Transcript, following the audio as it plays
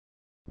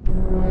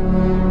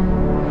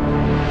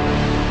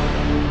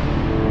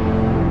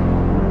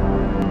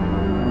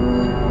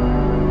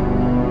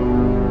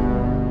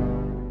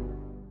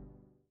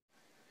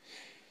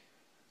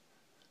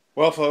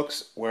Well,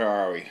 folks, where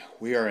are we?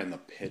 We are in the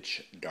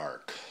pitch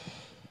dark.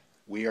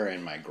 We are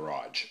in my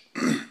garage.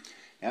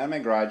 Now in my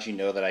garage, you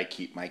know that I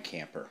keep my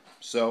camper.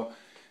 So,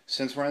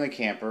 since we're in the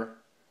camper,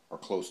 or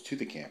close to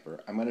the camper,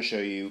 I'm going to show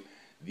you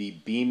the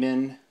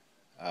Beeman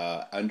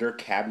under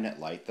cabinet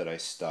light that I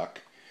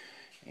stuck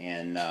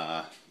in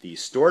the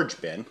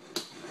storage bin.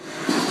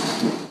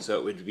 So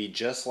it would be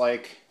just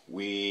like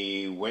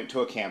we went to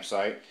a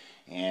campsite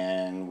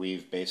and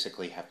we've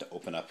basically have to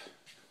open up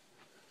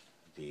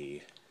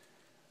the...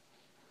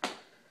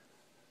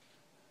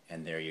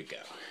 And there you go.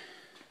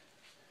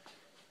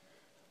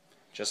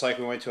 Just like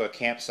we went to a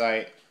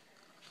campsite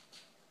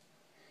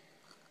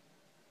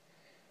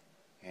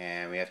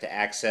and we have to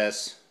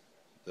access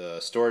the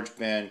storage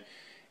bin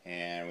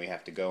and we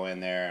have to go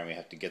in there and we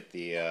have to get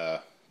the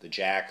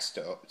jacks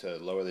to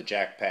lower the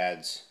jack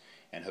pads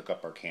and hook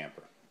up our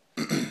camper.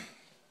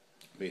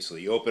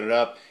 Basically, you open it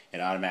up, it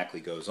automatically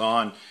goes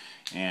on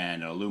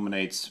and it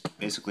illuminates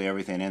basically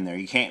everything in there.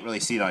 You can't really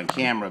see it on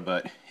camera,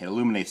 but it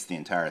illuminates the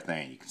entire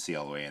thing. You can see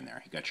all the way in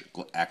there. You got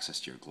your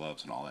access to your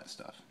gloves and all that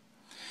stuff.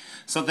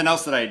 Something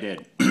else that I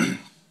did.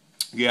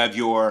 You have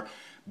your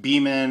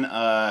Beeman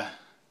night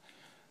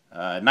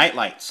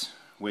lights,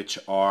 which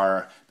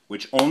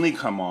only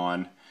come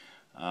on.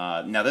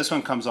 Now this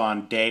one comes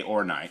on day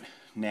or night.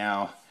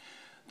 Now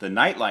the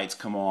night lights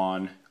come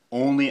on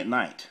only at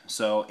night.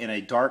 So in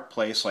a dark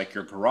place like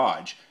your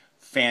garage,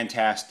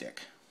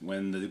 fantastic.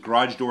 When the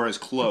garage door is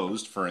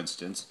closed, for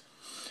instance,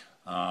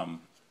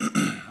 I'm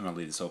going to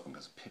leave this open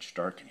because it's pitch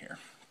dark in here.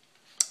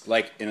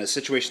 Like in a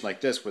situation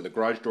like this where the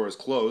garage door is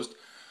closed,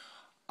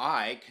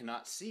 I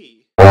cannot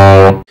see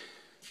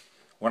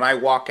when I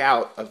walk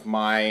out of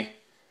my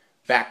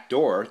back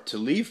door to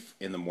leave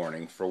in the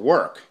morning for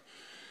work.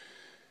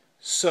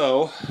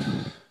 So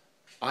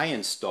I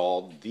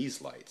installed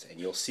these lights, and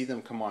you'll see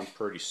them come on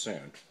pretty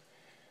soon.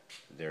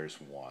 There's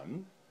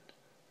one.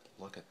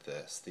 Look at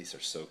this. These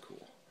are so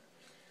cool.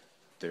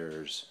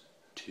 There's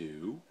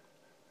two.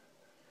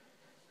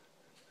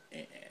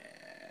 And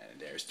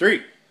there's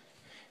three.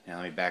 Now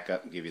let me back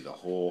up and give you the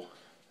whole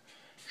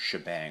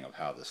shebang of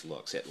how this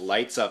looks. It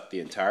lights up the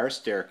entire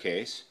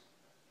staircase.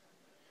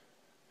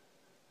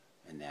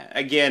 And that,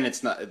 again,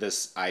 it's not,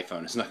 this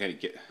iPhone is not going to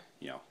get,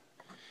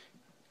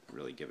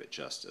 really give it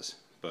justice.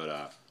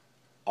 But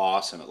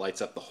awesome. It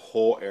lights up the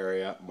whole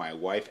area. My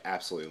wife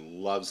absolutely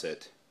loves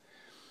it.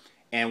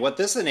 And what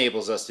this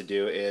enables us to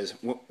do is,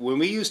 when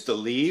we used to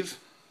leave,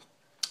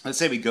 let's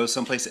say we go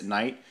someplace at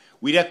night,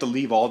 we'd have to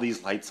leave all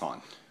these lights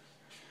on.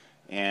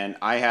 And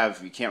I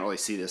have, you can't really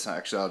see this,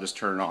 actually I'll just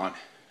turn it on.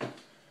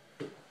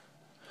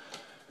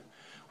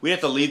 We have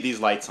to leave these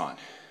lights on.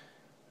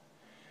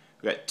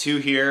 We got two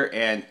here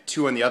and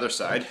two on the other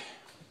side.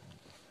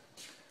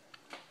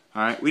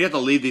 Alright, we have to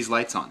leave these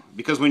lights on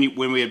because when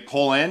we would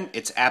pull in,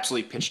 it's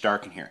absolutely pitch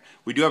dark in here.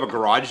 We do have a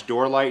garage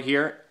door light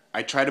here.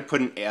 I try to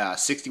put a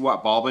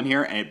 60-watt bulb in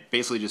here and it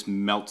basically just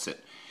melts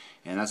it.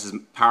 And that's as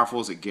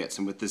powerful as it gets.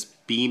 And with this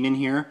beam in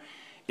here,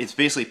 it's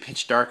basically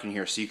pitch dark in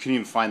here, so you couldn't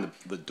even find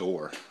the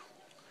door.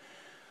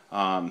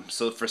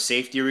 So for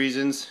safety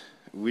reasons,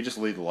 we just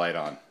leave the light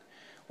on.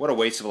 What a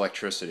waste of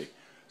electricity.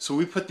 So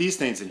we put these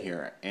things in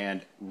here,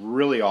 and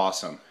really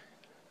awesome.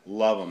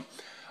 Love them.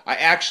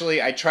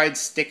 I tried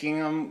sticking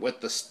them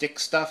with the stick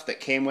stuff that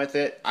came with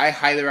it. I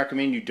highly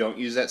recommend you don't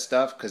use that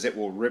stuff because it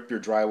will rip your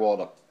drywall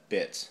to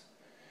bits.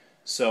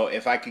 So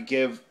if I could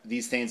give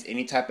these things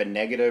any type of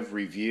negative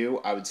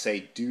review, I would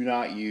say do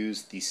not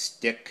use the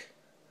stick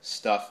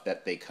stuff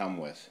that they come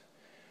with.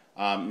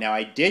 Now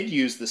I did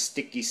use the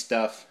sticky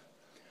stuff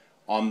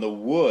on the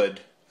wood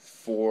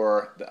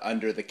for the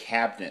under the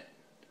cabinet.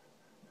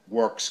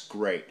 Works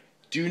great.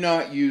 Do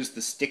not use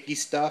the sticky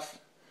stuff,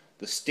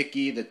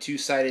 the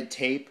two-sided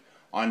tape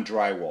on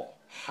drywall.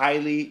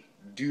 Highly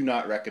do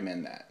not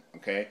recommend that.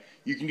 Okay,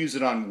 you can use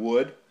it on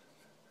wood.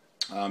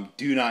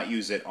 Do not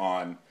use it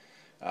on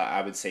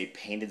I would say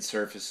painted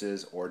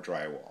surfaces or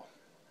drywall.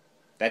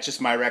 That's just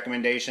my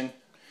recommendation.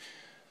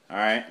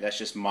 Alright, that's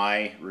just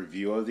my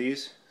review of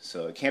these.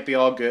 So it can't be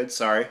all good,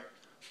 sorry.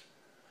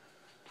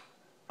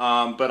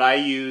 But I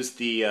use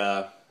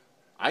the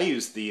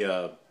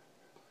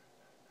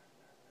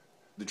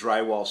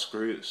drywall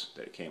screws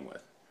that it came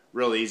with.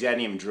 Real easy. I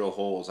didn't even drill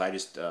holes. I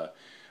used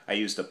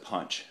a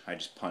punch. I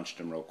just punched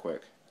them real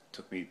quick. It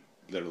took me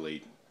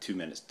literally 2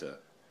 minutes to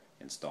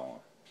install them.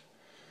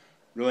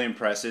 Really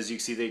impressed. As you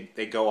can see,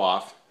 they go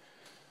off.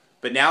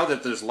 But now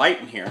that there's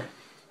light in here,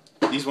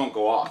 these won't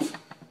go off.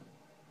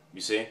 You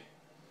see?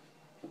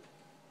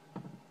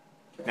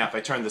 Now if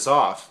I turn this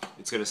off,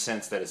 it's going to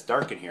sense that it's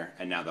dark in here,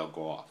 and now they'll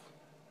go off.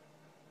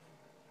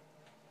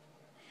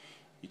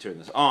 You turn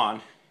this on,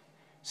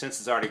 since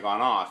it's already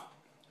gone off,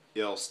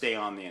 it'll stay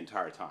on the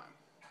entire time.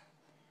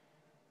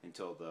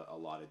 Until the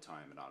allotted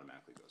time, it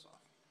automatically goes off.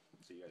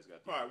 So you guys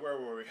got... Alright,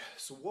 where were we?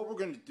 So what we're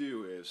going to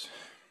do is...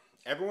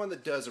 everyone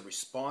that does a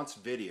response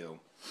video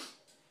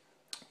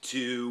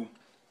to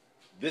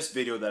this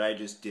video that I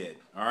just did,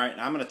 alright, and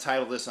I'm going to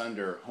title this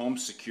under home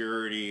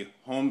security,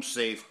 home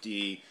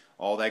safety,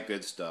 all that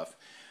good stuff.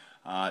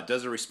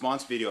 does a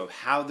response video of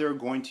how they're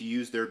going to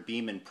use their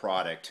Beam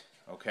product.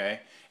 Okay,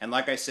 and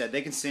like I said,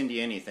 they can send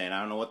you anything. I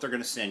don't know what they're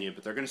going to send you,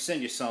 but they're going to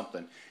send you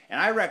something. And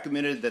I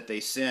recommended that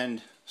they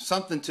send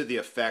something to the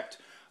effect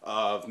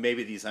of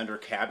maybe these under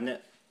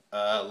cabinet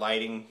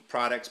lighting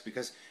products,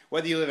 because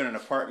whether you live in an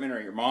apartment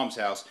or your mom's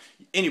house,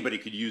 anybody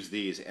could use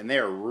these, and they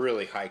are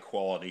really high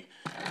quality,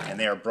 and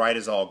they are bright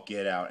as all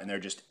get out, and they're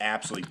just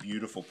absolutely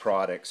beautiful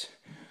products.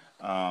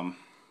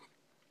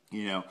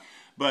 You know,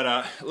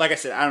 but like I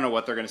said, I don't know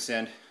what they're going to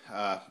send,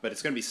 but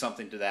it's going to be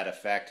something to that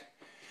effect.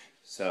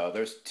 So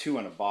there's 2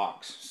 in a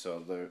box,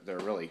 so they're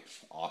really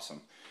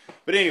awesome.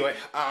 But anyway,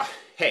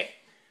 hey,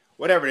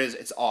 whatever it is,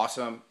 it's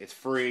awesome. It's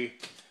free.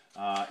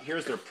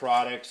 Here's their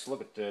products.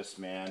 Look at this,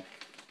 man.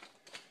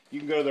 You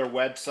can go to their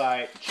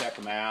website, check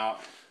them out.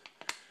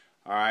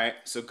 All right,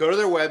 so go to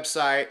their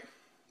website,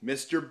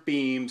 Mr.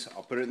 Beams.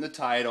 I'll put it in the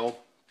title.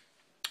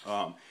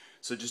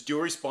 So just do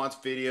a response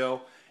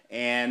video,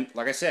 and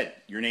like I said,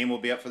 your name will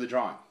be up for the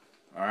drawing.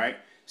 All right,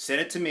 send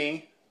it to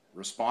me.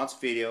 Response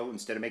video.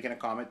 Instead of making a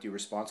comment, do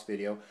response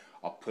video.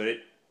 I'll put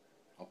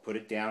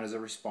it down as a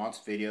response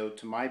video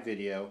to my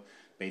video.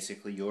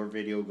 Basically, your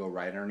video will go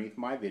right underneath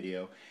my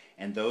video,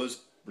 and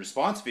those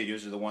response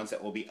videos are the ones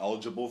that will be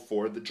eligible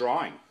for the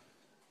drawing.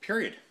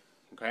 Period.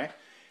 Okay,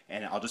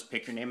 and I'll just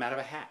pick your name out of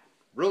a hat.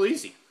 Real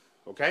easy.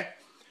 Okay,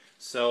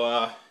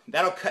 so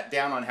that'll cut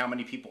down on how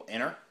many people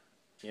enter.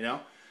 You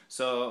know,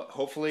 so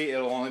hopefully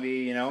it'll only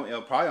be, you know,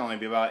 it'll probably only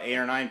be about 8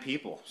 or 9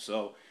 people.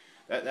 So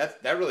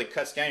that really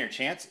cuts down your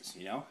chances,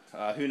 you know.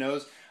 Who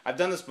knows? I've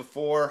done this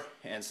before,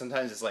 and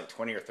sometimes it's like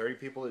 20 or 30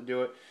 people that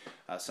do it.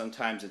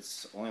 Sometimes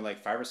it's only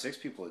like 5 or 6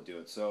 people that do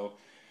it. So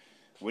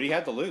what do you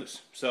have to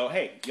lose? So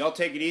hey, y'all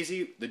take it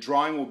easy. The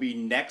drawing will be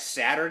next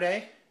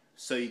Saturday,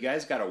 so you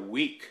guys got a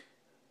week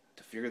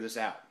to figure this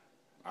out.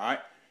 All right,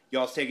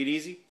 y'all take it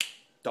easy.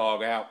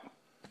 Dog out.